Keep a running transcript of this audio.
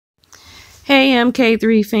Hey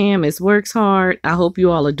MK3 fam, it's Works Hard. I hope you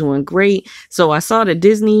all are doing great. So I saw that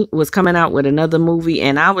Disney was coming out with another movie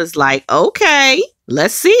and I was like, okay,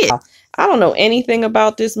 let's see it. I don't know anything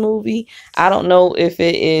about this movie. I don't know if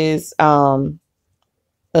it is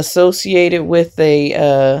associated with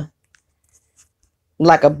a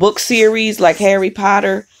like a book series like Harry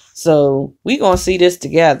Potter. So we gonna see this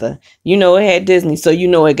together. You know it had Disney, so you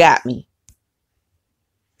know it got me.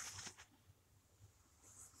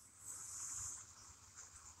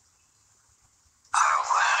 Our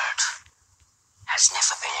world has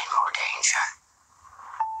never been in more danger.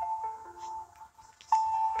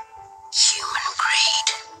 Human greed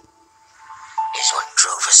is what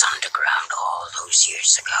drove us underground all those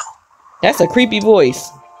years ago. That's a creepy voice.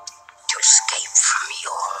 To escape from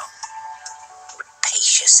your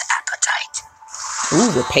rapacious appetite.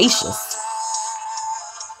 Ooh, rapacious.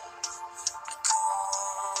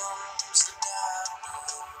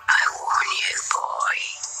 I warn you, boy.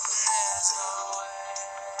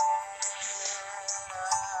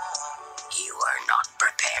 You are not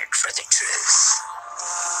prepared for the truth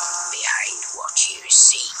behind what you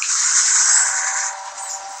seek.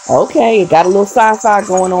 Okay, it got a little sci-fi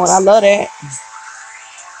going on. I love that.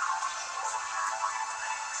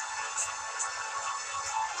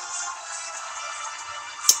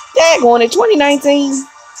 Daggone it, 2019. Now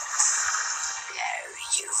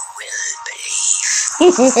you will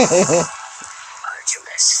believe.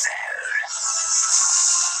 Artemis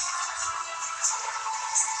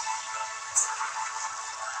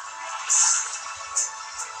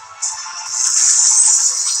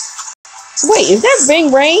Fowl. Wait, is that Ving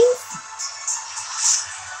Rhames?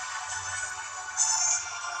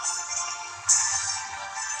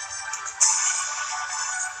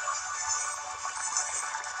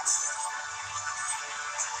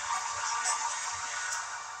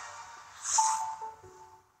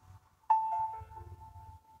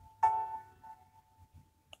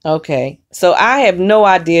 Okay, so I have no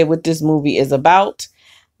idea what this movie is about,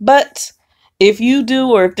 but if you do,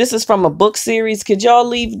 or if this is from a book series, could y'all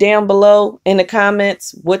leave down below in the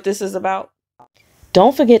comments what this is about?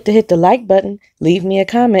 Don't forget to hit the like button, leave me a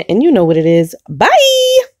comment, and you know what it is.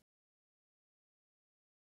 Bye!